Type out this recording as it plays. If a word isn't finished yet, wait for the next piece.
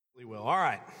Will. All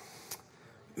right.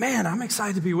 Man, I'm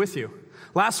excited to be with you.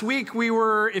 Last week,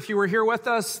 if you were here with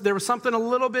us, there was something a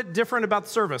little bit different about the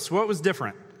service. What was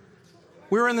different?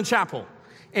 We were in the chapel.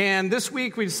 And this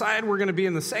week, we decided we're going to be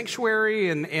in the sanctuary,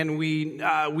 and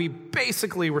we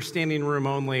basically were standing room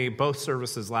only both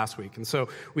services last week. And so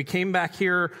we came back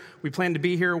here. We plan to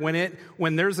be here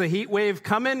when there's a heat wave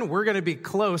coming. We're going to be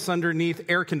close underneath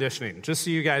air conditioning, just so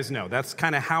you guys know. That's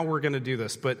kind of how we're going to do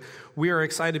this. But we are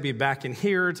excited to be back in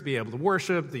here, to be able to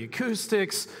worship the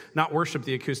acoustics. Not worship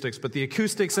the acoustics, but the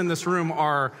acoustics in this room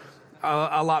are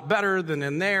a lot better than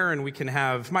in there, and we can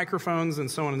have microphones and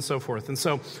so on and so forth. And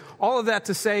so all of that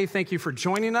to say, thank you for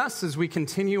joining us as we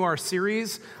continue our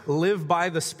series, Live by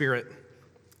the Spirit.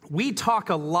 We talk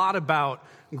a lot about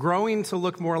growing to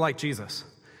look more like Jesus.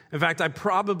 In fact, I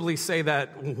probably say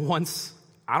that once,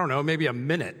 maybe a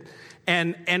minute.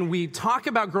 And we talk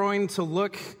about growing to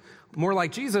look more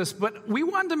like Jesus, but we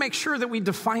wanted to make sure that we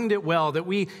defined it well, that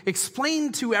we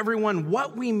explained to everyone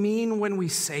what we mean when we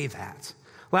say that.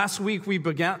 Last week, we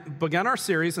began our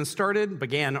series and started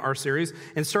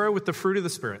with the fruit of the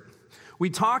Spirit. We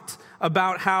talked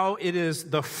about how it is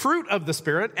the fruit of the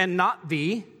Spirit and not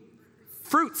the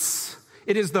fruits.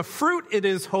 It is the fruit, it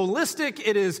is holistic,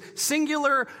 it is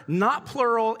singular, not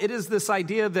plural. It is this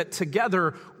idea that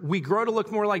together we grow to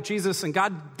look more like Jesus, and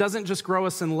God doesn't just grow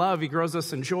us in love, He grows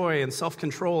us in joy and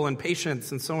self-control and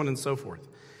patience and so on and so forth.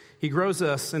 He grows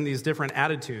us in these different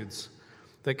attitudes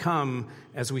that come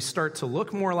as we start to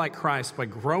look more like Christ by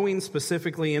growing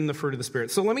specifically in the fruit of the Spirit.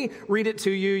 So let me read it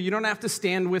to you. You don't have to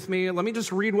stand with me. Let me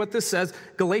just read what this says.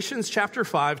 Galatians chapter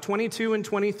 5, 22 and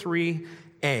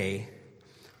 23a.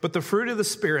 But the fruit of the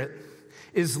Spirit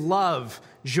is love,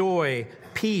 joy,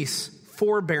 peace,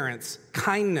 forbearance,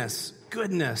 kindness,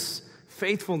 goodness,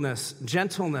 faithfulness,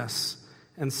 gentleness,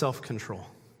 and self-control.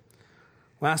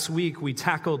 Last week, we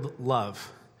tackled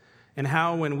love. And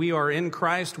how when we are in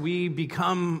Christ, we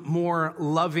become more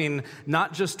loving,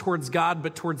 not just towards God,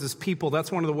 but towards His people.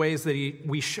 That's one of the ways that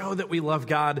we show that we love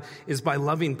God is by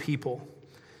loving people.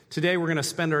 Today, we're going to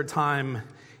spend our time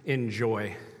in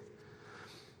joy.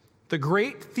 The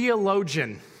great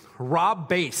theologian Rob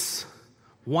Bass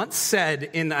once said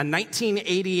in a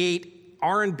 1988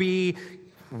 R&B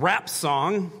rap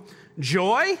song,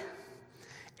 "Joy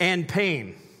and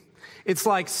pain. It's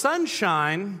like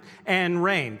sunshine and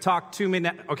rain." Talk to me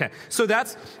now. Okay, so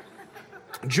that's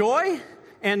joy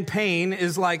and pain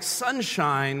is like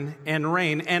sunshine and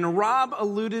rain. And Rob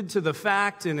alluded to the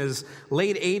fact in his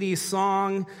late 80s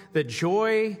song that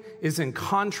joy is in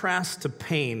contrast to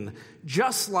pain,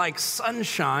 just like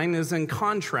sunshine is in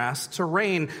contrast to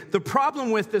rain. The problem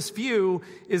with this view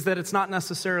is that it's not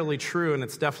necessarily true, and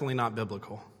it's definitely not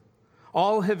biblical.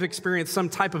 All have experienced some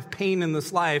type of pain in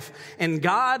this life, and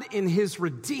God, in His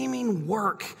redeeming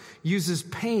work, uses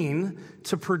pain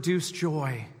to produce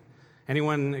joy.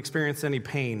 Anyone experienced any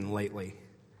pain lately?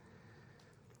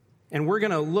 And we're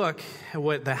going to look at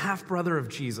what the half-brother of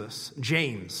Jesus,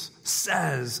 James,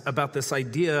 says about this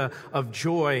idea of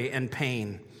joy and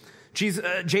pain.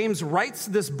 James writes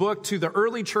this book to the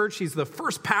early church. He's the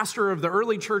first pastor of the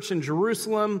early church in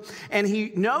Jerusalem, and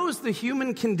he knows the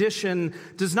human condition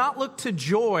does not look to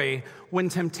joy when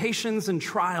temptations and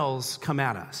trials come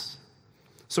at us.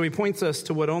 So he points us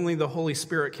to what only the Holy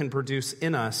Spirit can produce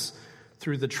in us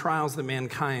through the trials that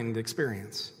mankind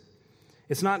experience.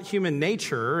 It's not human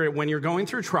nature when you're going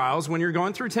through trials, when you're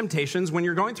going through temptations, when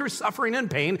you're going through suffering and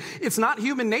pain. It's not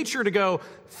human nature to go,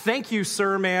 "Thank you,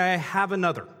 sir, may I have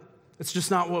another?" It's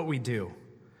just not what we do.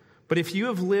 But if you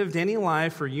have lived any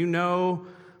life or you know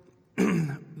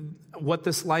what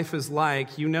this life is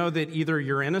like, you know that either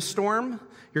you're in a storm,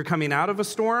 you're coming out of a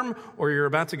storm, or you're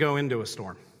about to go into a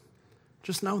storm.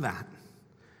 Just know that.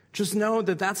 Just know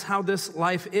that that's how this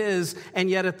life is, and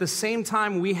yet at the same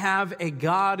time, we have a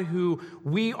God who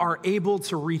we are able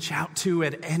to reach out to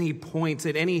at any point,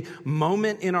 at any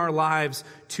moment in our lives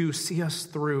to see us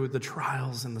through the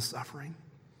trials and the suffering.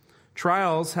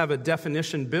 Trials have a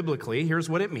definition biblically. Here's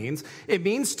what it means. It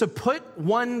means to put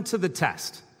one to the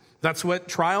test. That's what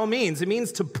trial means. It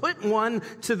means to put one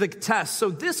to the test. So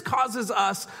this causes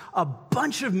us a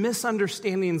bunch of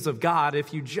misunderstandings of God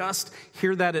if you just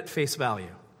hear that at face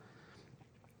value.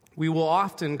 We will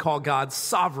often call God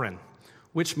sovereign,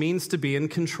 which means to be in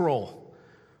control.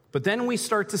 But then we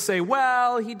start to say,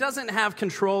 well, He doesn't have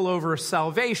control over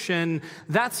salvation.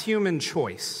 That's human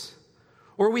choice.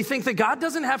 Or we think that God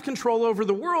doesn't have control over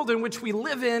the world in which we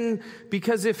live in,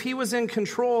 because if He was in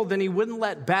control, then He wouldn't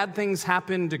let bad things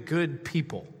happen to good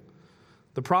people.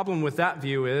 The problem with that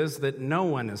view is that no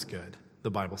one is good,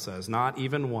 the Bible says, not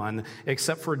even one,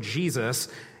 except for Jesus.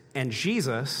 And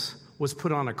Jesus was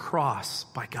put on a cross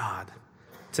by God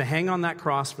to hang on that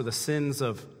cross for the sins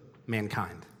of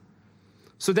mankind.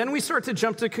 So then we start to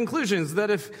jump to conclusions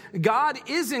that if God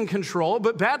is in control,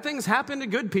 but bad things happen to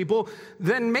good people,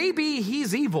 then maybe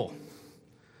he's evil.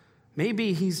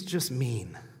 Maybe he's just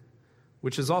mean,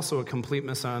 which is also a complete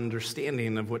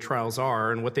misunderstanding of what trials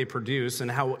are and what they produce and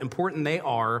how important they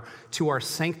are to our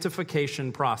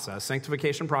sanctification process.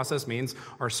 Sanctification process means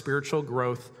our spiritual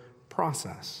growth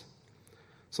process.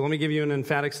 So let me give you an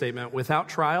emphatic statement. Without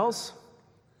trials,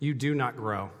 you do not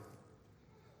grow.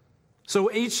 So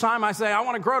each time I say, I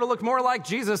want to grow to look more like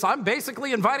Jesus, I'm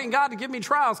basically inviting God to give me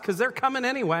trials because they're coming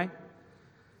anyway.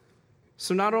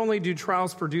 So not only do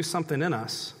trials produce something in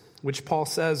us, which Paul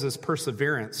says is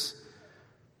perseverance,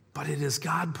 but it is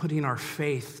God putting our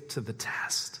faith to the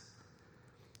test.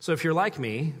 So if you're like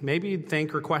me, maybe you'd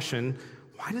think or question,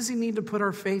 why does he need to put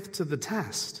our faith to the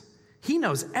test? He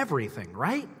knows everything,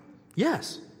 right?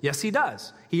 Yes, he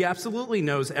does. He absolutely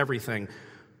knows everything,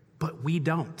 but we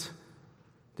don't.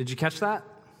 Did you catch that?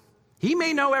 He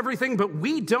may know everything, but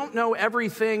we don't know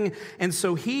everything, and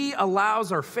so he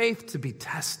allows our faith to be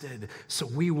tested so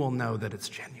we will know that it's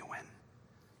genuine.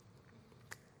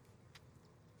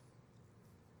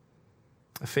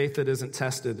 A faith that isn't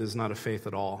tested is not a faith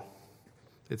at all.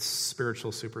 It's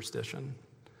spiritual superstition.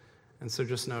 And so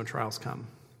just know trials come.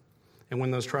 And when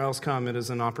those trials come, it is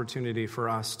an opportunity for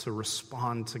us to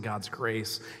respond to God's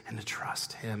grace and to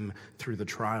trust him through the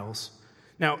trials.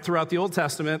 Now, throughout the Old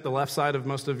Testament, the left side of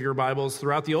most of your Bibles,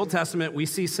 throughout the Old Testament, we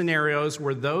see scenarios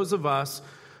where those of us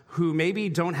who maybe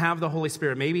don't have the Holy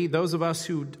Spirit, maybe those of us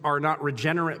who are not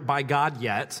regenerate by God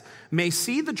yet, may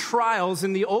see the trials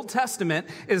in the Old Testament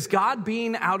as God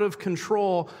being out of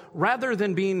control rather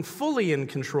than being fully in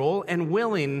control and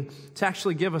willing to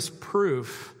actually give us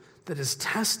proof that is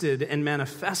tested and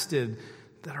manifested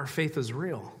that our faith is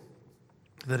real,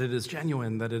 that it is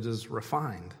genuine, that it is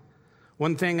refined.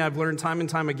 One thing I've learned time and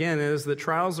time again is that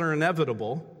trials are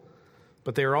inevitable,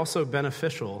 but they are also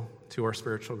beneficial to our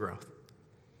spiritual growth.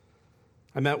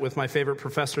 I met with my favorite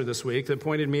professor this week that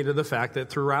pointed me to the fact that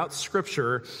throughout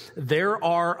Scripture, there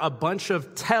are a bunch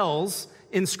of tells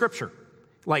in Scripture.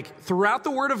 Like throughout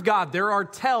the Word of God, there are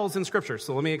tells in Scripture.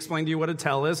 So let me explain to you what a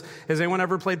tell is. Has anyone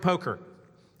ever played poker?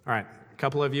 All right, a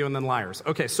couple of you and then liars.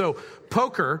 Okay, so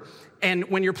poker, and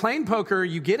when you're playing poker,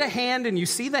 you get a hand and you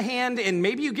see the hand and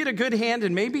maybe you get a good hand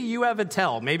and maybe you have a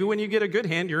tell. Maybe when you get a good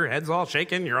hand, your head's all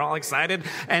shaking, you're all excited,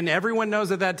 and everyone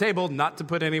knows at that table not to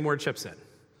put any more chips in.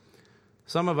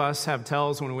 Some of us have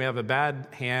tells when we have a bad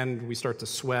hand, we start to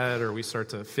sweat or we start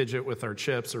to fidget with our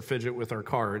chips or fidget with our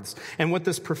cards. And what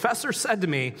this professor said to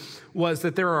me was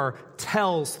that there are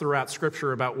tells throughout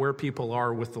Scripture about where people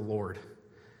are with the Lord.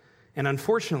 And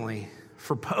unfortunately,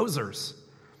 for posers,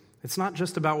 it's not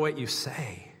just about what you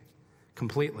say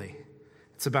completely.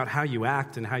 It's about how you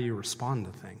act and how you respond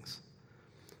to things.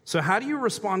 So how do you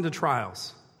respond to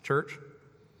trials, church?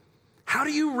 How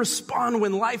do you respond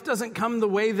when life doesn't come the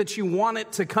way that you want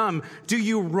it to come? Do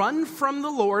you run from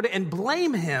the Lord and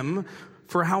blame him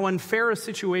for how unfair a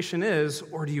situation is,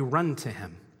 or do you run to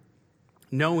him,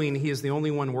 knowing he is the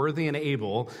only one worthy and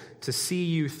able to see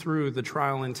you through the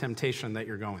trial and temptation that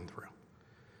you're going through?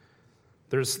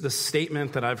 There's this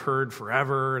statement that I've heard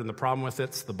forever, and the problem with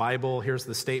it's the Bible. Here's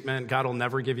the statement: God will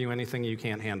never give you anything you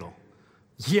can't handle.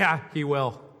 Yeah, he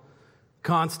will.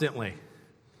 Constantly.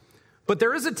 But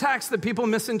there is a text that people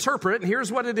misinterpret, and here's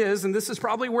what it is, and this is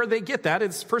probably where they get that.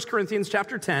 It's 1 Corinthians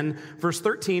chapter 10, verse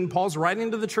 13. Paul's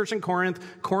writing to the church in Corinth.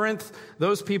 Corinth,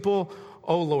 those people,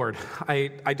 oh Lord,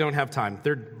 I don't have time.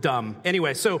 They're dumb.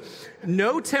 Anyway, so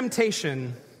no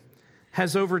temptation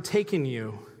has overtaken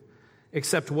you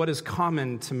except what is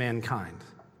common to mankind.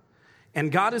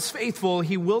 And God is faithful.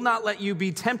 He will not let you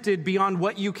be tempted beyond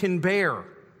what you can bear.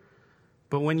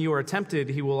 But when you are tempted,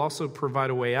 he will also provide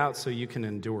a way out so you can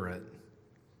endure it.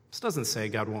 This doesn't say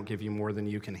God won't give you more than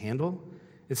you can handle.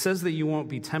 It says that you won't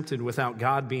be tempted without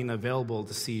God being available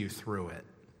to see you through it.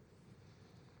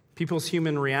 People's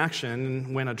human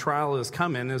reaction when a trial is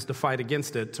coming is to fight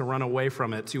against it, to run away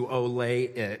from it, to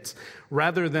olay it,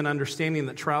 rather than understanding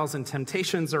that trials and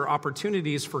temptations are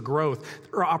opportunities for growth.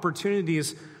 They're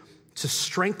opportunities to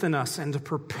strengthen us and to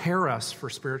prepare us for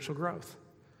spiritual growth.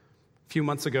 A few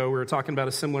months ago, we were talking about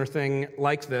a similar thing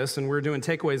like this, and we were doing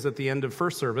takeaways at the end of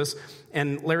first service,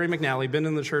 and Larry McNally, been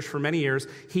in the church for many years,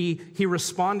 he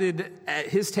responded,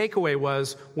 his takeaway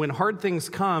was, when hard things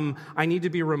come, I need to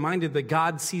be reminded that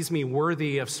God sees me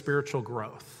worthy of spiritual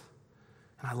growth.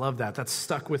 And I love that. That's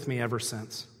stuck with me ever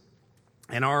since.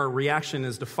 And our reaction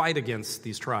is to fight against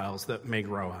these trials that may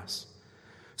grow us.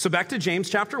 So back to James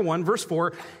chapter 1, verse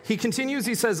 4, he continues,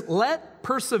 he says, let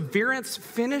perseverance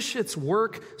finish its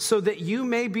work so that you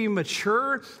may be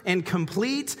mature and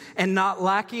complete and not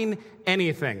lacking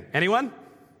anything. Anyone?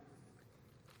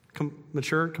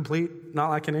 Mature, complete,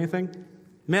 not lacking anything?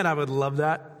 Man, I would love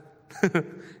that.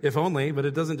 If only, but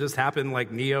it doesn't just happen like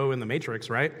Neo in the Matrix,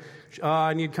 right?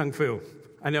 I need Kung Fu.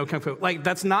 I know Kung Fu. Like,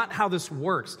 that's not how this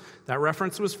works. That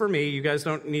reference was for me. You guys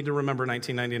don't need to remember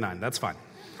 1999. That's fine.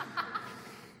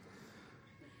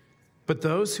 But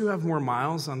those who have more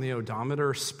miles on the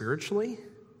odometer spiritually,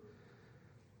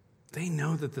 they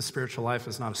know that the spiritual life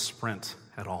is not a sprint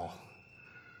at all.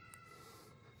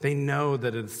 They know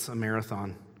that it's a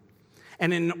marathon.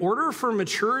 And in order for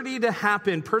maturity to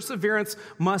happen, perseverance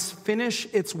must finish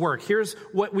its work. Here's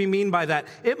what we mean by that.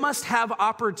 It must have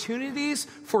opportunities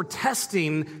for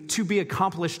testing to be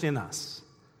accomplished in us.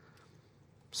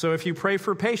 So if you pray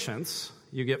for patience,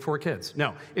 you get 4 kids.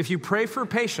 No, if you pray for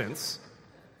patience,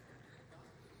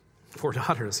 4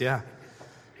 daughters, yeah.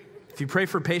 If you pray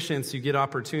for patience, you get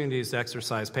opportunities to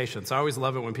exercise patience. I always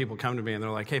love it when people come to me and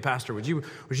they're like, hey, Pastor, would you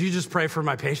just pray for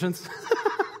my patience?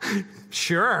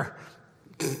 Sure.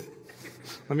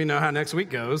 Let me know how next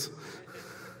week goes.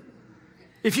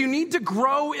 If you need to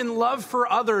grow in love for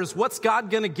others, what's God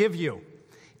going to give you?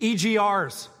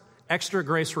 EGRs, extra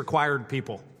grace required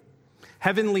people.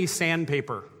 Heavenly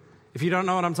sandpaper. If you don't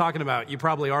know what I'm talking about, you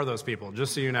probably are those people,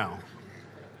 just so you know.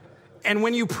 And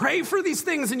when you pray for these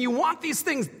things and you want these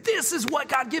things, this is what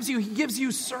God gives you. He gives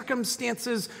you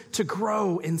circumstances to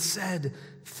grow in said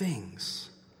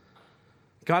things.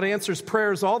 God answers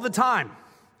prayers all the time,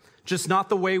 just not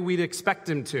the way we'd expect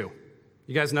him to.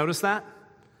 You guys notice that?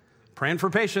 Praying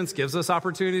for patience gives us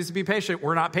opportunities to be patient.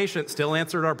 We're not patient, still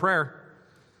answered our prayer.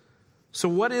 So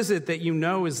what is it that you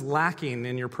know is lacking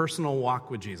in your personal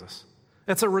walk with Jesus?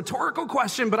 That's a rhetorical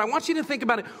question, but I want you to think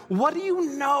about it. What do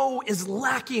you know is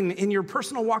lacking in your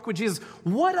personal walk with Jesus?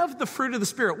 What of the fruit of the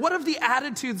Spirit? What of the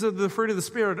attitudes of the fruit of the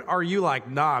Spirit are you like,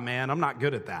 nah, man, I'm not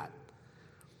good at that?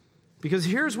 Because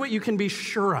here's what you can be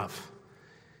sure of.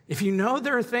 If you know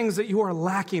there are things that you are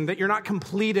lacking, that you're not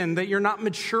complete in, that you're not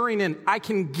maturing in, I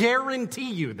can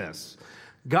guarantee you this.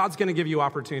 God's going to give you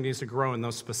opportunities to grow in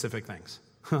those specific things.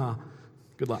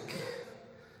 Good luck.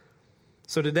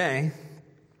 So today,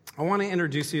 I want to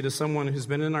introduce you to someone who's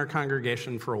been in our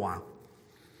congregation for a while.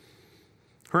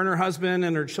 Her and her husband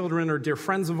and her children are dear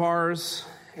friends of ours,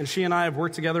 and she and I have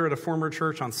worked together at a former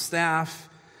church on staff.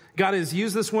 God has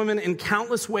used this woman in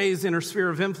countless ways in her sphere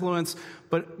of influence,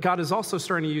 but God is also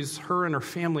starting to use her and her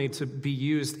family to be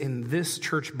used in this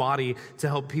church body to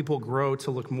help people grow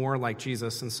to look more like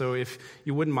Jesus. And so if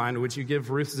you wouldn't mind, would you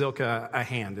give Ruth Zilka a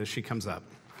hand as she comes up?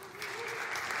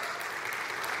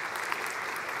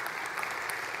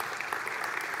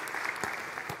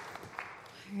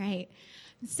 All right.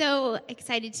 I'm so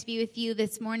excited to be with you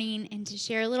this morning and to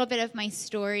share a little bit of my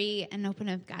story and open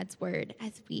up God's word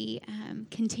as we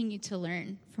continue to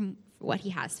learn from what he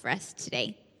has for us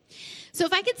today. So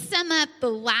if I could sum up the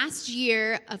last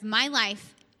year of my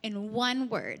life in one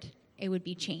word, it would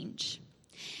be change.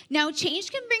 Now,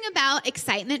 change can bring about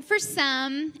excitement for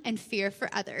some and fear for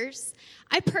others.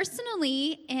 I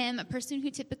personally am a person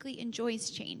who typically enjoys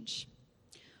change.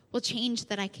 Well, change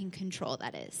that I can control,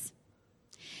 that is.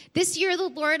 This year, the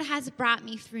Lord has brought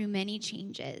me through many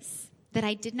changes that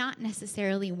I did not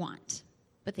necessarily want,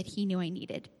 but that he knew I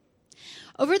needed.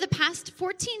 Over the past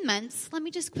 14 months, let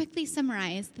me just quickly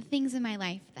summarize the things in my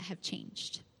life that have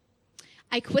changed.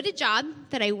 I quit a job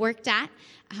that I worked at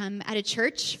a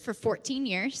church for 14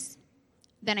 years.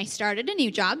 Then I started a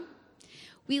new job.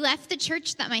 We left the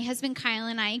church that my husband Kyle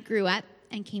and I grew up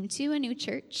and came to a new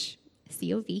church,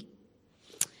 COV.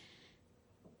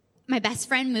 My best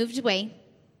friend moved away.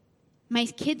 My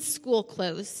kids' school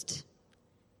closed,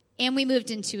 and we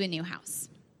moved into a new house.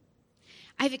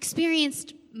 I've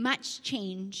experienced much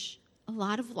change, a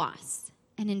lot of loss,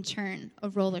 and in turn, a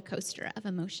roller coaster of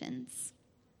emotions.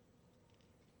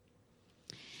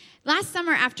 Last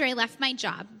summer, after I left my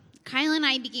job, Kyle and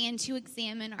I began to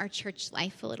examine our church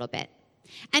life a little bit.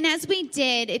 And as we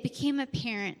did, it became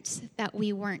apparent that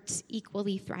we weren't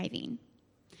equally thriving.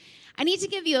 I need to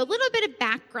give you a little bit of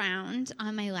background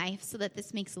on my life so that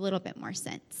this makes a little bit more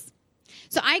sense.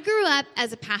 So I grew up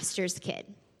as a pastor's kid.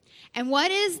 And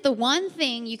what is the one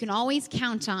thing you can always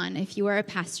count on if you are a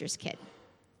pastor's kid?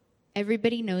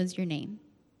 Everybody knows your name.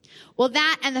 Well,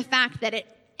 that and the fact that at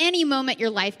any moment your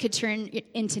life could turn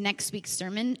into next week's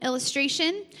sermon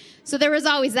illustration. So there was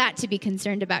always that to be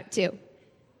concerned about too.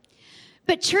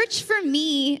 But church for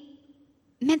me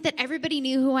meant that everybody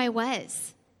knew who I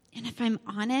was. And if I'm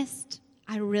honest,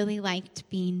 I really liked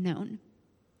being known.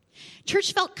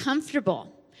 Church felt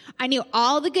comfortable. I knew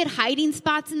all the good hiding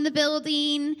spots in the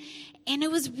building, and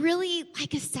it was really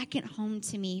like a second home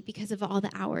to me because of all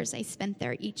the hours I spent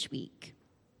there each week.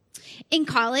 In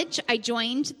college, I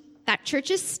joined that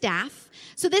church's staff,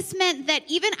 so this meant that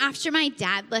even after my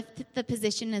dad left the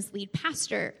position as lead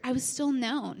pastor, I was still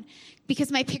known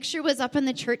because my picture was up on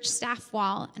the church staff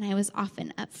wall, and I was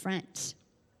often up front.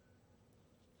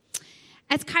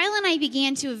 As Kyle and I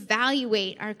began to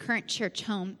evaluate our current church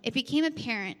home, it became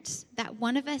apparent that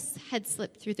one of us had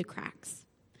slipped through the cracks,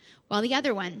 while the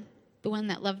other one, the one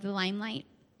that loved the limelight,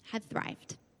 had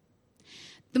thrived.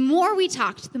 The more we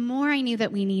talked, the more I knew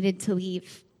that we needed to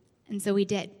leave, and so we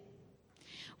did.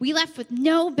 We left with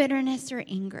no bitterness or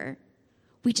anger.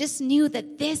 We just knew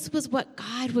that this was what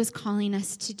God was calling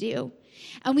us to do,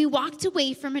 and we walked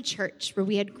away from a church where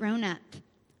we had grown up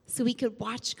so we could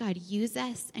watch God use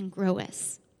us and grow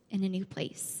us in a new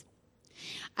place.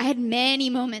 I had many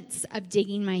moments of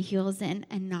digging my heels in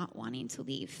and not wanting to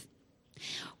leave.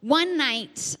 One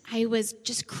night, I was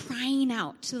just crying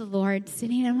out to the Lord,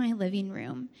 sitting in my living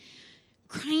room,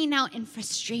 crying out in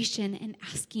frustration and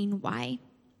asking why.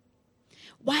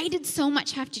 Why did so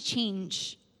much have to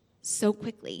change so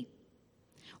quickly?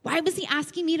 Why was he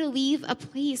asking me to leave a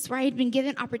place where I had been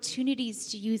given opportunities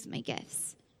to use my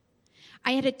gifts?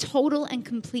 I had a total and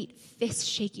complete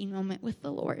fist-shaking moment with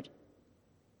the Lord.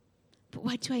 But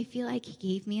what do I feel like he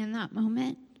gave me in that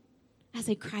moment as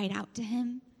I cried out to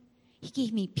him? He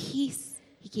gave me peace,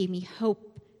 he gave me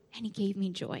hope, and he gave me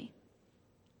joy.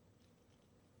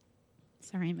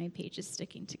 Sorry, my page is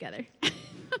sticking together.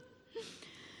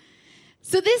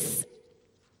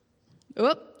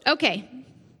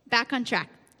 Back on track.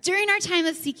 During our time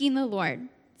of seeking the Lord's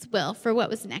will for what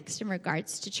was next in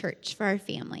regards to church for our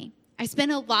family, I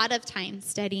spent a lot of time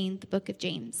studying the book of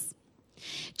James.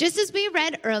 Just as we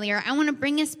read earlier, I want to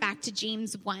bring us back to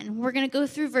James 1. We're going to go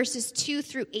through verses 2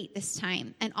 through 8 this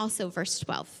time, and also verse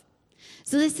 12.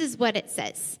 So this is what it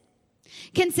says.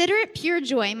 Consider it pure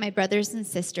joy, my brothers and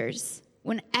sisters,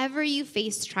 whenever you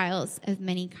face trials of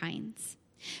many kinds,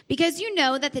 because you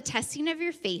know that the testing of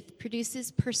your faith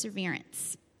produces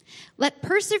perseverance. Let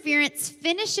perseverance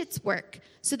finish its work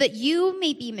so that you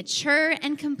may be mature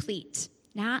and complete,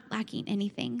 not lacking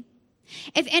anything.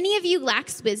 If any of you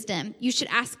lacks wisdom, you should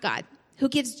ask God, who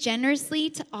gives generously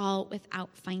to all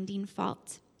without finding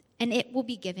fault, and it will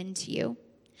be given to you.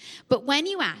 But when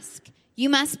you ask, you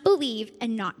must believe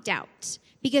and not doubt,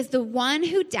 because the one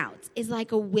who doubts is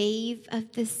like a wave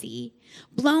of the sea,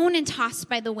 blown and tossed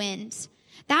by the wind.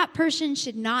 That person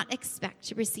should not expect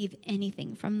to receive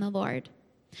anything from the Lord.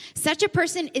 Such a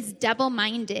person is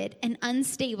double-minded and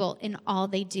unstable in all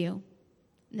they do.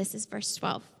 And this is verse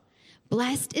 12.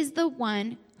 Blessed is the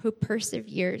one who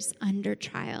perseveres under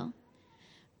trial,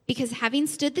 because having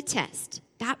stood the test,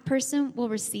 that person will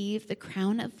receive the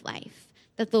crown of life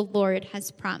that the Lord has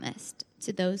promised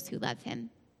to those who love him.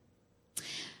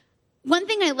 One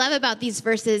thing I love about these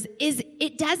verses is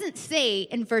it doesn't say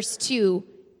in verse 2,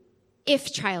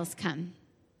 if trials come.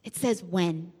 It says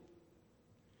when.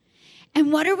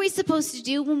 And what are we supposed to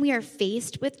do when we are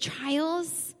faced with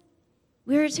trials?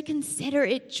 We are to consider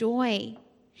it joy.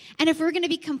 And if we're going to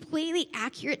be completely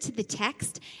accurate to the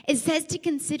text, it says to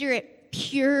consider it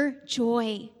pure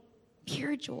joy.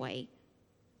 Pure joy.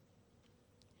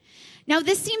 Now,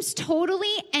 this seems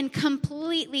totally and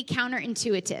completely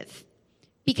counterintuitive,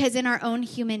 because in our own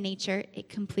human nature, it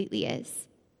completely is.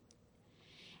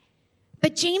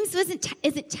 But James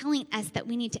isn't telling us that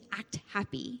we need to act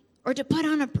happy or to put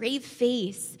on a brave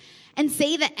face and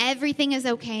say that everything is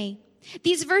okay.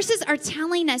 These verses are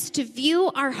telling us to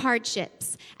view our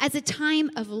hardships as a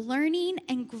time of learning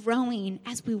and growing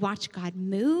as we watch God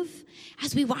move,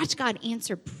 as we watch God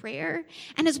answer prayer,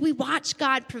 and as we watch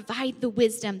God provide the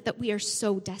wisdom that we are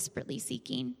so desperately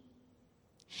seeking.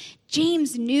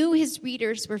 James knew his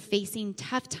readers were facing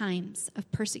tough times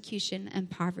of persecution and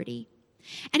poverty.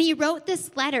 And he wrote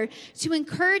this letter to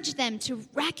encourage them to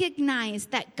recognize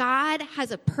that God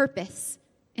has a purpose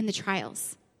in the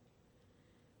trials.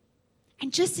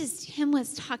 And just as Tim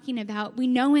was talking about, we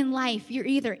know in life you're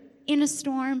either in a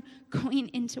storm, going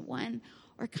into one,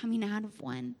 or coming out of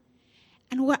one.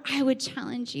 And what I would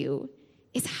challenge you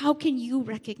is, how can you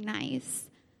recognize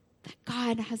that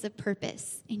God has a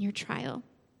purpose in your trial?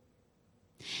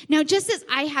 Now, just as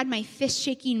I had my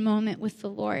fist-shaking moment with the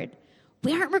Lord,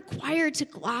 we aren't required to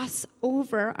gloss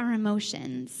over our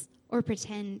emotions or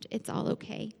pretend it's all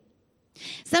okay.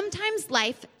 Sometimes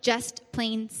life just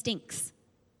plain stinks,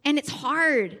 and it's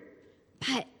hard,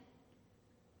 but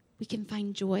we can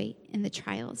find joy in the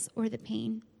trials or the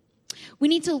pain. We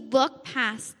need to look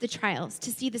past the trials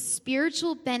to see the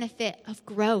spiritual benefit of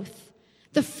growth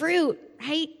The fruit,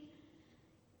 right,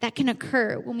 that can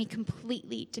occur when we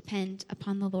completely depend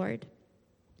upon the Lord.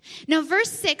 Now,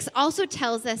 verse 6 also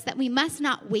tells us that we must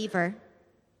not waver.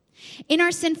 In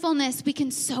our sinfulness, we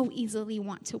can so easily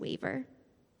want to waver.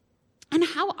 And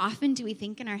how often do we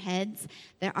think in our heads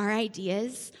that our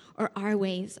ideas or our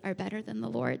ways are better than the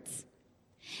Lord's?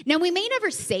 Now, we may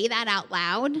never say that out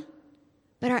loud,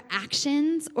 but our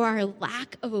actions or our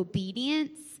lack of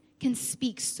obedience can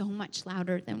speak so much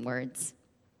louder than words.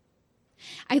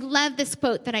 I love this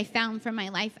quote that I found from my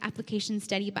Life Application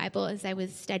Study Bible as I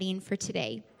was studying for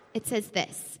today. It says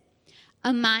this: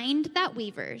 "A mind that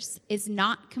wavers is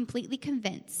not completely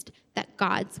convinced that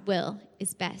God's will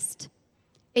is best.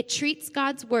 It treats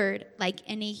God's word like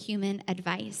any human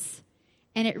advice,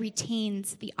 and it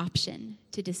retains the option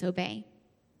to disobey."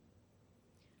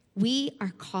 We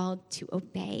are called to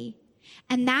obey,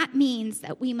 and that means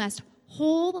that we must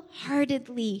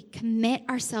wholeheartedly commit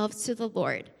ourselves to the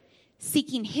Lord,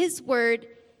 seeking his word,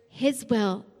 his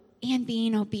will, and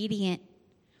being obedient.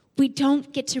 We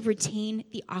don't get to retain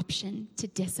the option to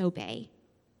disobey.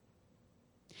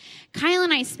 Kyle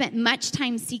and I spent much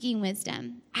time seeking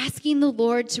wisdom, asking the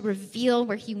Lord to reveal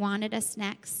where he wanted us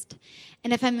next.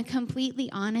 And if I'm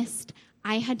completely honest,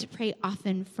 I had to pray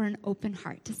often for an open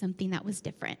heart to something that was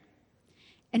different.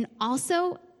 And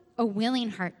also a willing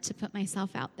heart to put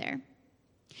myself out there.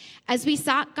 As we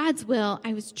sought God's will,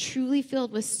 I was truly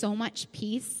filled with so much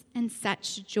peace and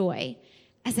such joy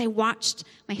as I watched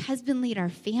my husband lead our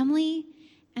family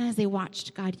and as I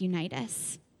watched God unite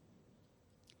us.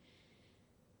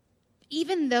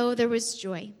 Even though there was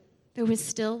joy, there was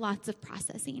still lots of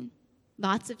processing,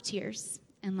 lots of tears,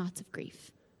 and lots of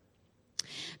grief.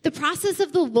 The process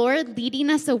of the Lord leading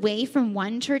us away from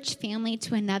one church family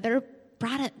to another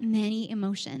brought up many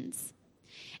emotions.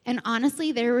 And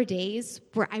honestly, there were days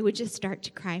where I would just start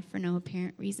to cry for no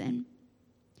apparent reason.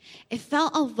 It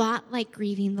felt a lot like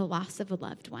grieving the loss of a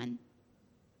loved one.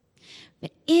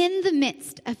 But in the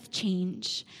midst of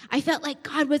change, I felt like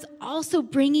God was also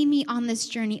bringing me on this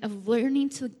journey of learning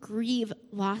to grieve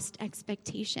lost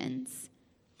expectations.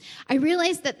 I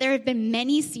realized that there have been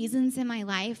many seasons in my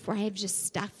life where I have just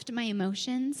stuffed my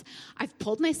emotions. I've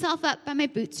pulled myself up by my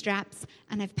bootstraps,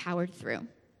 and I've powered through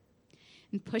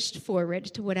and pushed forward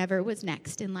to whatever was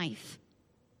next in life.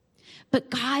 But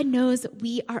God knows that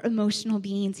we are emotional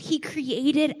beings. He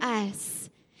created us,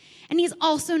 and he's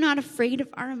also not afraid of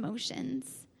our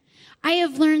emotions. I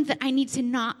have learned that I need to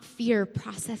not fear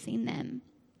processing them.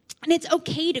 And it's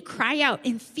okay to cry out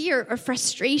in fear or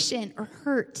frustration or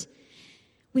hurt.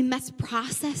 We must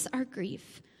process our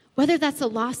grief, whether that's a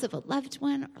loss of a loved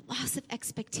one or loss of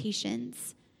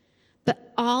expectations.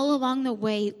 But all along the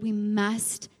way, we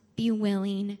must be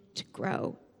willing to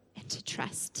grow and to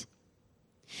trust.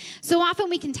 So often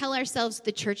we can tell ourselves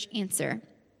the church answer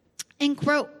and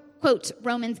quote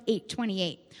Romans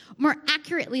 8:28. More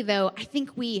accurately, though, I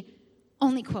think we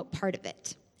only quote part of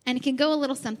it. And it can go a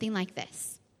little something like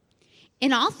this: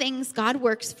 "In all things, God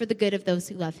works for the good of those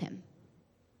who love him."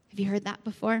 Have you heard that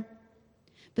before?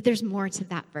 But there's more to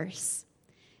that verse.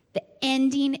 The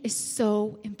ending is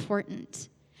so important.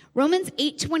 Romans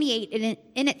 8:28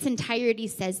 in its entirety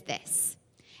says this: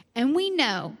 "And we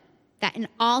know that in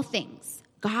all things,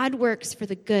 God works for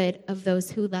the good of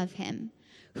those who love him,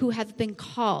 who have been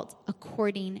called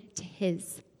according to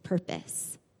his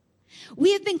purpose."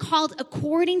 We have been called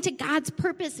according to God's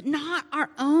purpose, not our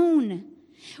own.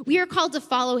 We are called to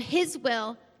follow his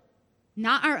will,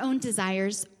 not our own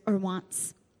desires or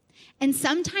wants. And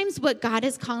sometimes what God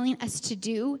is calling us to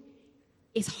do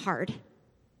is hard.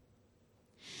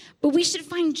 But we should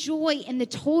find joy in the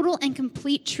total and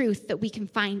complete truth that we can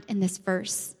find in this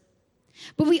verse.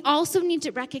 But we also need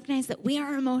to recognize that we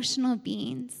are emotional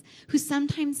beings who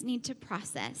sometimes need to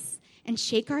process and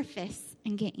shake our fists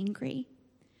and get angry.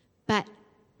 But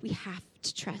we have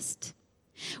to trust.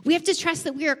 We have to trust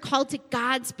that we are called to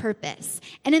God's purpose.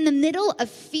 And in the middle of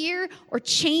fear or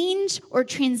change or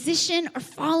transition or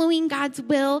following God's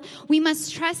will, we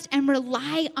must trust and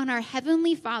rely on our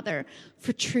Heavenly Father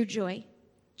for true joy.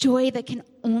 Joy that can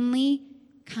only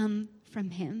come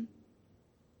from him.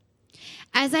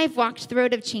 As I've walked the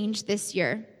road of change this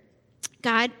year,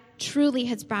 God truly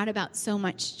has brought about so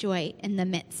much joy in the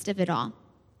midst of it all.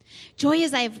 Joy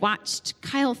as I've watched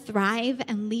Kyle thrive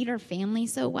and lead our family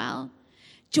so well.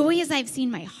 Joy as I've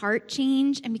seen my heart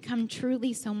change and become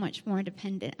truly so much more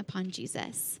dependent upon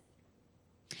Jesus.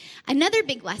 Another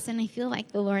big lesson I feel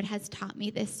like the Lord has taught me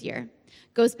this year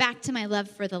goes back to my love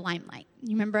for the limelight.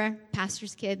 You remember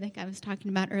pastor's kid like I was talking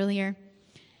about earlier?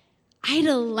 I had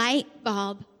a light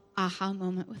bulb aha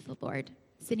moment with the Lord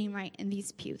sitting right in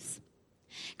these pews.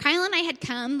 Kyle and I had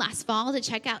come last fall to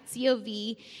check out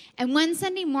COV, and one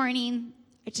Sunday morning,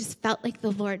 I just felt like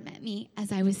the Lord met me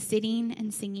as I was sitting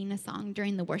and singing a song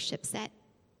during the worship set.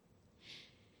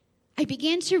 I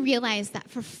began to realize that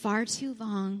for far too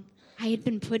long, I had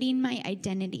been putting my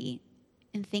identity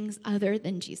in things other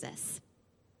than Jesus.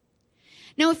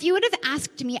 Now, if you would have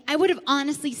asked me, I would have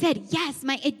honestly said, yes,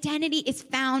 my identity is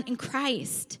found in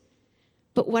Christ.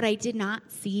 But what I did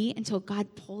not see until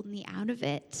God pulled me out of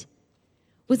it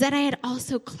was that I had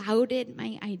also clouded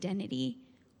my identity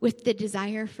with the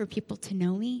desire for people to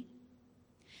know me,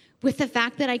 with the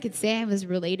fact that I could say I was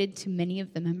related to many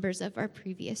of the members of our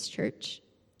previous church,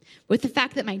 with the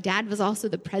fact that my dad was also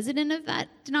the president of that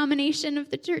denomination of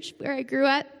the church where I grew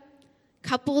up,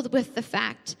 coupled with the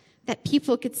fact that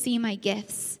people could see my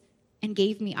gifts and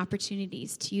gave me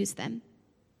opportunities to use them.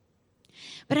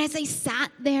 But as I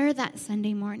sat there that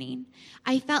Sunday morning,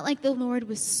 I felt like the Lord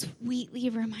was sweetly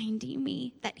reminding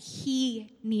me that He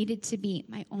needed to be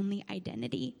my only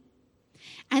identity,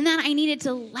 and that I needed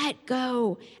to let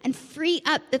go and free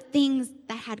up the things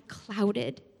that had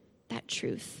clouded that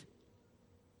truth.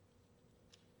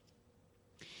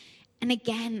 And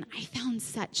again, I found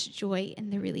such joy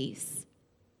in the release.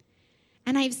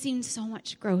 And I've seen so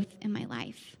much growth in my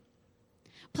life.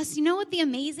 Plus, you know what the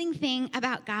amazing thing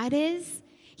about God is?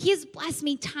 He has blessed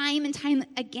me time and time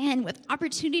again with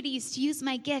opportunities to use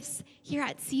my gifts here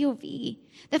at COV.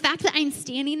 The fact that I'm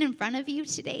standing in front of you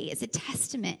today is a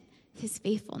testament to His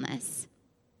faithfulness.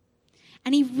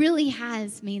 And He really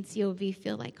has made COV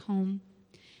feel like home.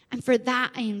 And for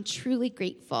that, I am truly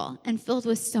grateful and filled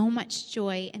with so much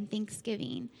joy and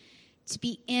thanksgiving to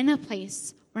be in a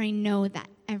place where I know that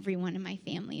everyone in my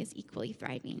family is equally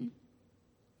thriving.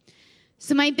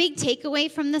 So my big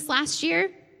takeaway from this last year,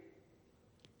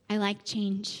 I like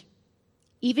change,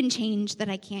 even change that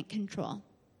I can't control.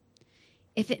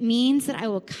 If it means that I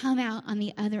will come out on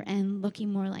the other end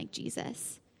looking more like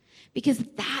Jesus, because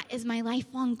that is my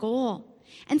lifelong goal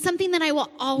and something that I will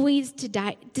always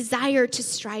desire to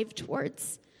strive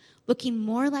towards, looking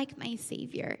more like my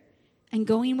Savior and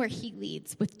going where He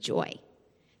leads with joy,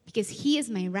 because He is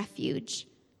my refuge,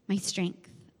 my strength,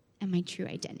 and my true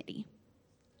identity.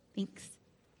 Thanks.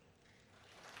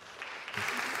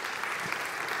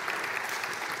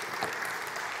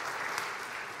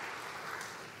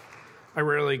 I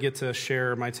rarely get to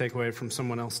share my takeaway from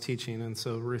someone else teaching, and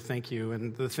so Ruth, thank you.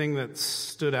 And the thing that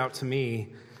stood out to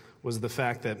me was the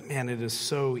fact that, man, it is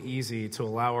so easy to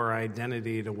allow our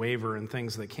identity to waver in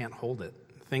things that can't hold it,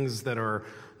 things that are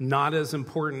not as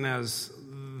important as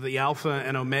the Alpha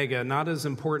and Omega, not as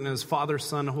important as Father,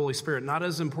 Son, Holy Spirit, not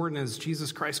as important as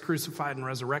Jesus Christ crucified and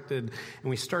resurrected. And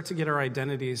we start to get our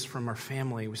identities from our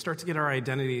family. We start to get our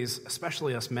identities,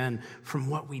 especially us men, from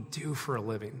what we do for a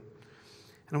living.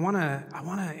 And I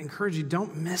want to encourage you,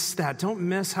 don't miss that. Don't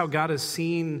miss how God has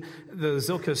seen the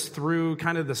Zilkas through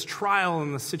kind of this trial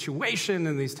and the situation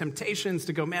and these temptations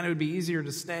to go, man, it would be easier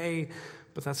to stay.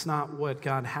 But that's not what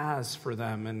God has for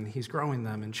them, and He's growing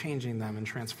them and changing them and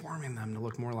transforming them to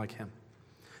look more like Him.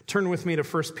 Turn with me to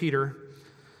 1 Peter.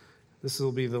 This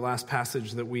will be the last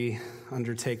passage that we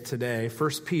undertake today. 1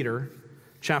 Peter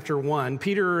chapter 1.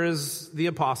 Peter is the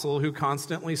apostle who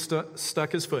constantly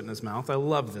stuck his foot in his mouth. I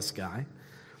love this guy.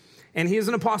 And he is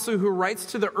an apostle who writes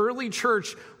to the early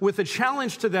church with a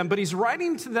challenge to them, but he's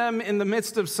writing to them in the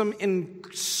midst of some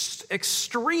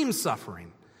extreme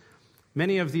suffering.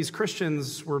 Many of these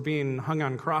Christians were being hung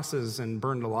on crosses and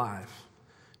burned alive,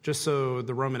 just so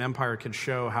the Roman Empire could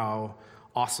show how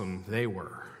awesome they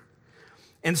were.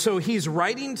 And so he's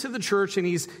writing to the church, and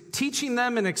he's teaching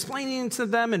them and explaining to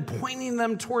them and pointing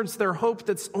them towards their hope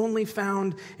that's only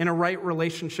found in a right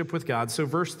relationship with God. So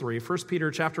verse 3, 1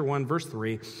 Peter chapter 1, verse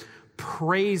 3,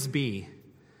 praise be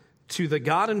to the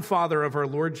God and Father of our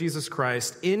Lord Jesus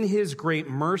Christ. In His great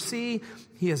mercy,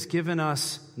 He has given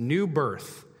us new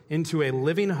birth into a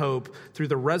living hope through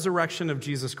the resurrection of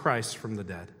Jesus Christ from the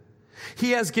dead.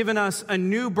 He has given us a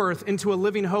new birth into a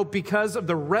living hope because of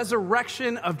the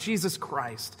resurrection of Jesus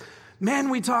Christ. Man,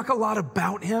 we talk a lot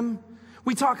about Him.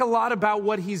 We talk a lot about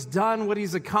what He's done, what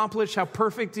He's accomplished, how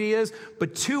perfect He is.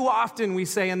 But too often we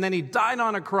say, and then He died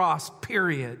on a cross,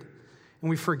 period. And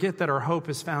we forget that our hope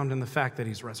is found in the fact that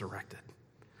He's resurrected,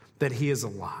 that He is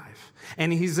alive.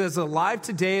 And He's as alive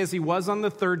today as He was on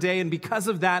the third day. And because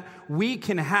of that, we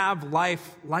can have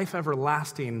life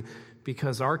everlasting,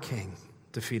 because our King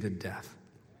defeated death.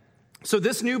 So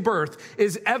this new birth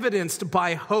is evidenced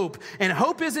by hope. And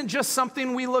hope isn't just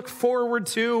something we look forward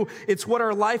to. It's what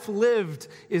our life lived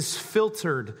is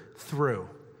filtered through.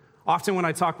 Often when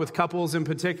I talk with couples in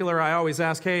particular, I always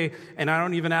ask, hey, and I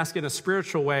don't even ask in a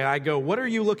spiritual way. I go, what are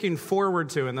you looking forward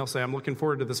to? And they'll say, I'm looking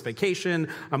forward to this vacation.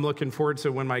 I'm looking forward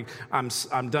to when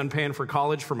I'm done paying for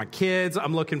college for my kids.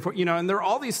 I'm looking for, and there are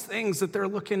all these things that they're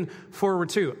looking forward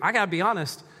to. I got to be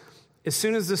honest. As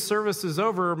soon as this service is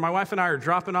over, my wife and I are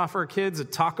dropping off our kids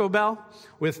at Taco Bell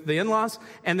with the in-laws,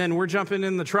 and then we're jumping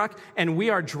in the truck, and we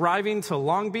are driving to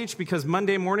Long Beach because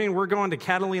Monday morning we're going to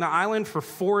Catalina Island for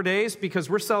 4 days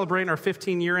because we're celebrating our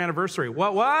 15-year anniversary.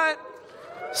 What?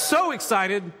 So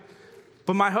excited.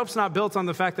 But my hope's not built on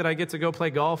the fact that I get to go play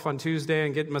golf on Tuesday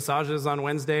and get massages on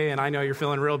Wednesday, and I know you're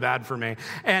feeling real bad for me.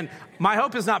 And my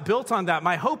hope is not built on that.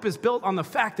 My hope is built on the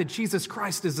fact that Jesus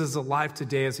Christ is as alive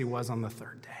today as he was on the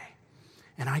third day.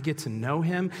 And I get to know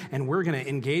him, and we're going to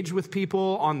engage with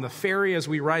people on the ferry as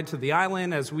we ride to the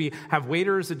island, as we have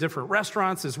waiters at different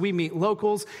restaurants, as we meet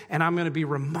locals, and I'm going to be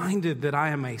reminded that I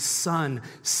am a son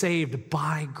saved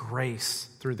by grace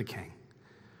through the King.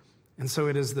 And so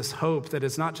it is this hope that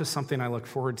is not just something I look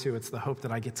forward to, it's the hope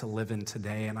that I get to live in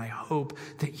today. And I hope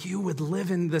that you would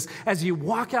live in this. As you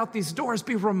walk out these doors,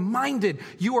 be reminded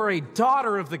you are a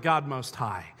daughter of the God Most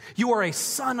High. You are a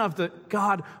son of the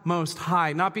God Most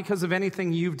High, not because of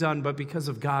anything you've done, but because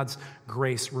of God's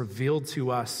grace revealed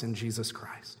to us in Jesus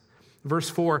Christ.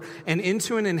 Verse 4, and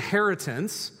into an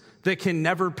inheritance that can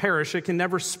never perish, it can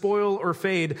never spoil or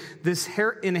fade. This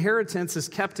inheritance is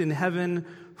kept in heaven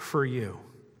for you.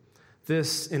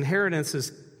 This inheritance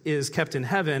is kept in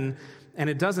heaven, and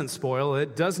it doesn't spoil.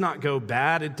 It does not go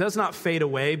bad. It does not fade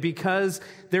away because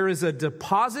there is a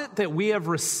deposit that we have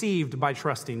received by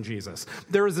trusting Jesus.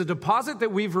 There is a deposit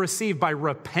that we've received by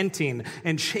repenting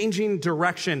and changing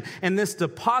direction, and this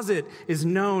deposit is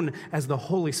known as the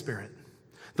Holy Spirit.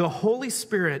 The Holy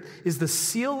Spirit is the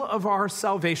seal of our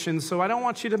salvation, so I don't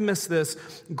want you to miss this.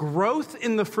 Growth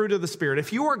in the fruit of the Spirit,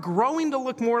 if you are growing to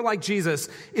look more like Jesus,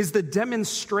 is the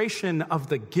demonstration of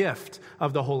the gift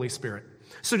of the Holy Spirit.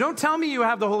 So don't tell me you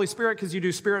have the Holy Spirit because you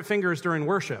do spirit fingers during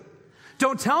worship.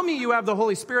 Don't tell me you have the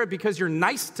Holy Spirit because you're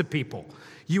nice to people.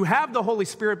 You have the Holy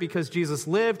Spirit because Jesus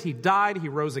lived, he died, he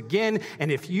rose again, and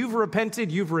if you've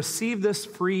repented, you've received this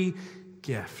free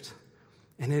gift.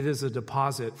 And it is a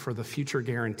deposit for the future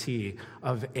guarantee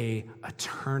of an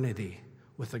eternity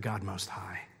with the God Most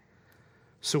High.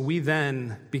 So we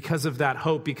then, because of that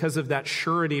hope, because of that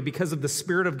surety, because of the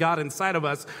Spirit of God inside of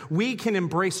us, we can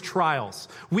embrace trials.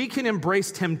 We can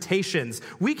embrace temptations.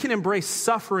 We can embrace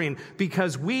suffering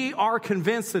because we are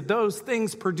convinced that those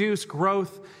things produce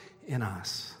growth in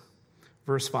us.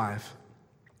 Verse 5,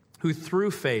 who through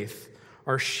faith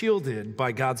are shielded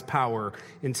by God's power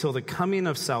until the coming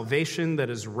of salvation that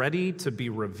is ready to be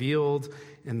revealed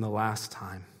in the last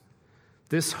time.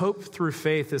 This hope through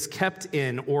faith is kept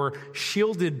in or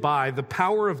shielded by the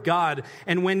power of God.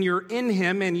 And when you're in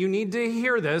him, and you need to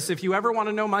hear this, if you ever want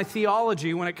to know my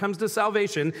theology when it comes to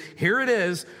salvation, here it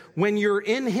is. When you're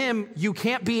in him, you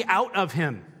can't be out of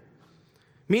him.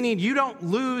 Meaning you don't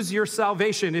lose your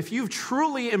salvation. If you've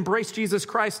truly embraced Jesus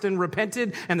Christ and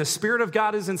repented and the Spirit of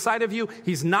God is inside of you,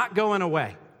 he's not going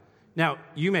away. Now,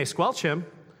 you may squelch him.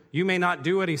 You may not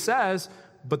do what he says,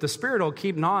 but the Spirit will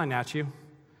keep gnawing at you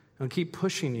and keep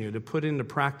pushing you to put into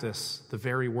practice the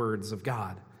very words of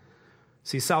God.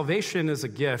 See, salvation is a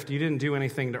gift. You didn't do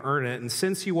anything to earn it. And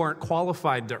since you aren't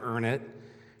qualified to earn it,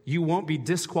 you won't be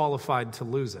disqualified to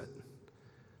lose it.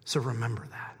 So remember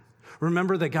that.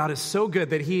 Remember that God is so good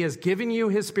that he has given you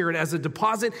his Spirit as a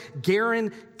deposit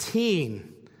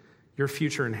guaranteeing your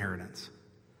future inheritance.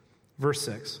 Verse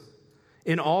 6,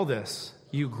 in all this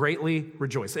you greatly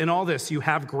rejoice. In all this you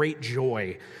have great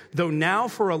joy, though now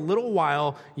for a little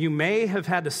while you may have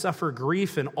had to suffer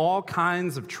grief in all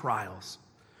kinds of trials.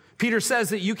 Peter says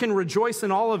that you can rejoice in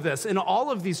all of this, in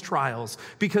all of these trials,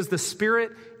 because the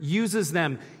Spirit uses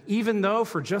them, even though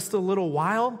for just a little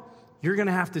while you're going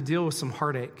to have to deal with some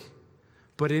heartache.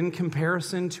 But in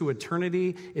comparison to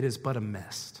eternity, it is but a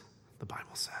mist, the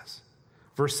Bible says.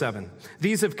 Verse 7,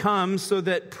 these have come so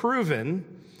that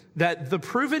the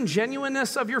proven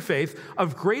genuineness of your faith,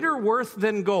 of greater worth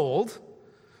than gold,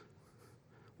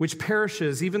 which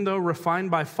perishes even though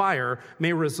refined by fire,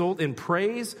 may result in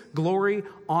praise, glory,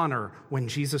 honor when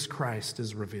Jesus Christ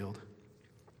is revealed.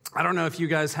 I don't know if you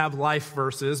guys have life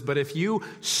verses, but if you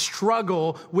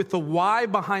struggle with the why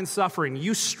behind suffering,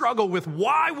 you struggle with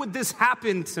why would this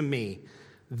happen to me,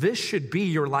 this should be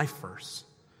your life verse.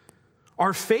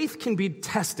 Our faith can be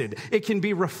tested. It can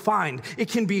be refined. It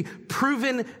can be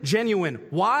proven genuine.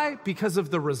 Why? Because of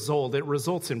the result. It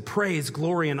results in praise,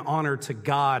 glory, and honor to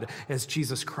God as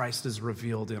Jesus Christ is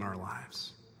revealed in our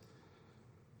lives.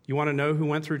 You want to know who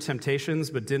went through temptations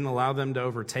but didn't allow them to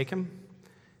overtake him?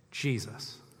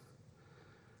 Jesus.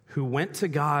 who went to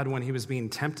God when he was being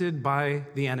tempted by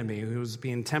the enemy, who was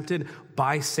being tempted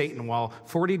by Satan while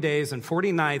 40 days and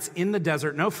 40 nights in the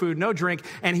desert, no food, no drink,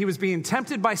 and he was being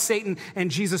tempted by Satan, and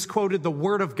Jesus quoted the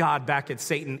word of God back at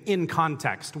Satan in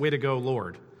context. Way to go,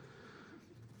 Lord.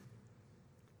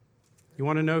 You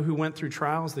want to know who went through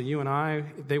trials that you and I,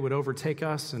 they would overtake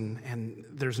us and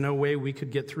there's no way we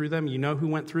could get through them? You know who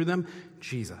went through them?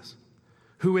 Jesus,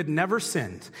 who had never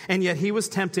sinned, and yet he was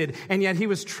tempted, and yet he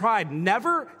was tried,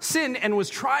 never sinned, and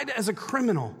was tried as a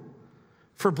criminal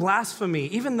for blasphemy,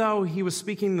 even though he was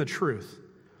speaking the truth.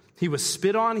 He was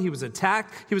spit on, he was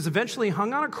attacked, he was eventually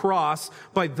hung on a cross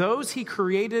by those he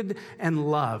created and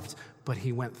loved, but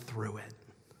he went through it.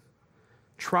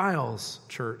 Trials,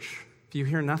 church, if you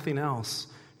hear nothing else,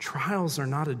 trials are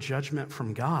not a judgment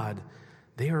from God.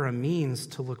 They are a means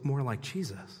to look more like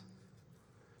Jesus.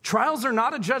 Trials are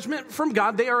not a judgment from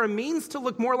God. They are a means to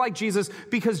look more like Jesus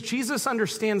because Jesus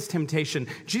understands temptation.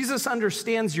 Jesus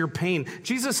understands your pain.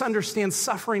 Jesus understands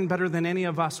suffering better than any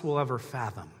of us will ever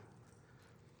fathom.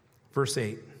 Verse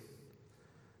 8,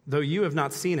 though you have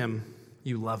not seen him,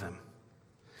 you love him.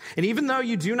 And even though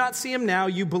you do not see him now,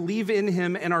 you believe in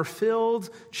him and are filled,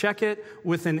 check it,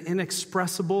 with an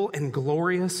inexpressible and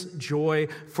glorious joy,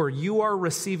 for you are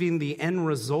receiving the end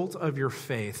result of your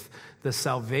faith, the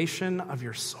salvation of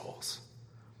your souls.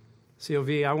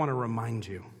 COV, I want to remind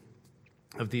you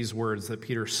of these words that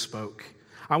Peter spoke.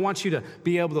 I want you to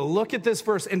be able to look at this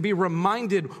verse and be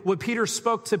reminded what Peter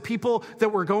spoke to people that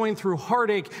were going through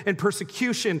heartache and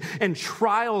persecution and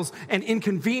trials and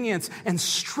inconvenience and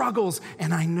struggles.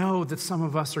 And I know that some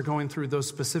of us are going through those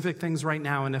specific things right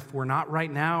now. And if we're not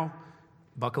right now,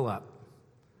 buckle up.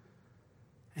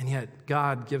 And yet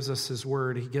God gives us his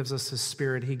word, he gives us his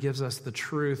spirit, he gives us the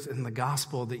truth and the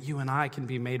gospel that you and I can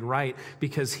be made right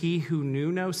because he who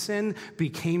knew no sin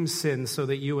became sin so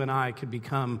that you and I could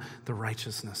become the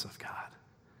righteousness of God.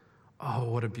 Oh,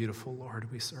 what a beautiful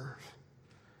Lord we serve.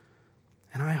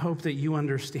 And I hope that you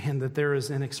understand that there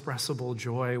is inexpressible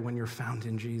joy when you're found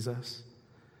in Jesus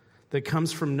that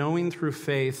comes from knowing through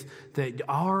faith that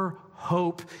our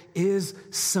hope is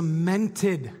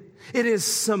cemented. It is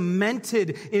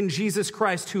cemented in Jesus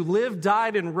Christ, who lived,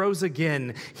 died, and rose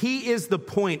again. He is the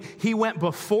point. He went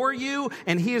before you,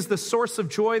 and he is the source of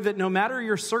joy that no matter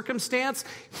your circumstance,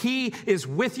 he is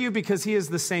with you because he is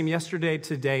the same yesterday,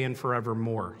 today, and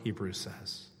forevermore, Hebrews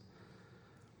says.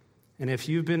 And if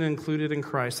you've been included in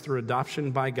Christ through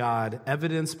adoption by God,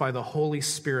 evidenced by the Holy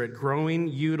Spirit, growing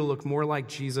you to look more like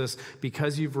Jesus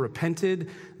because you've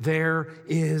repented, there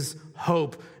is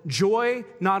hope. Joy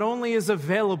not only is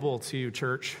available to you,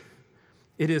 church,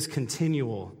 it is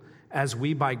continual as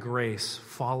we by grace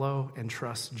follow and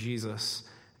trust Jesus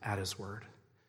at his word.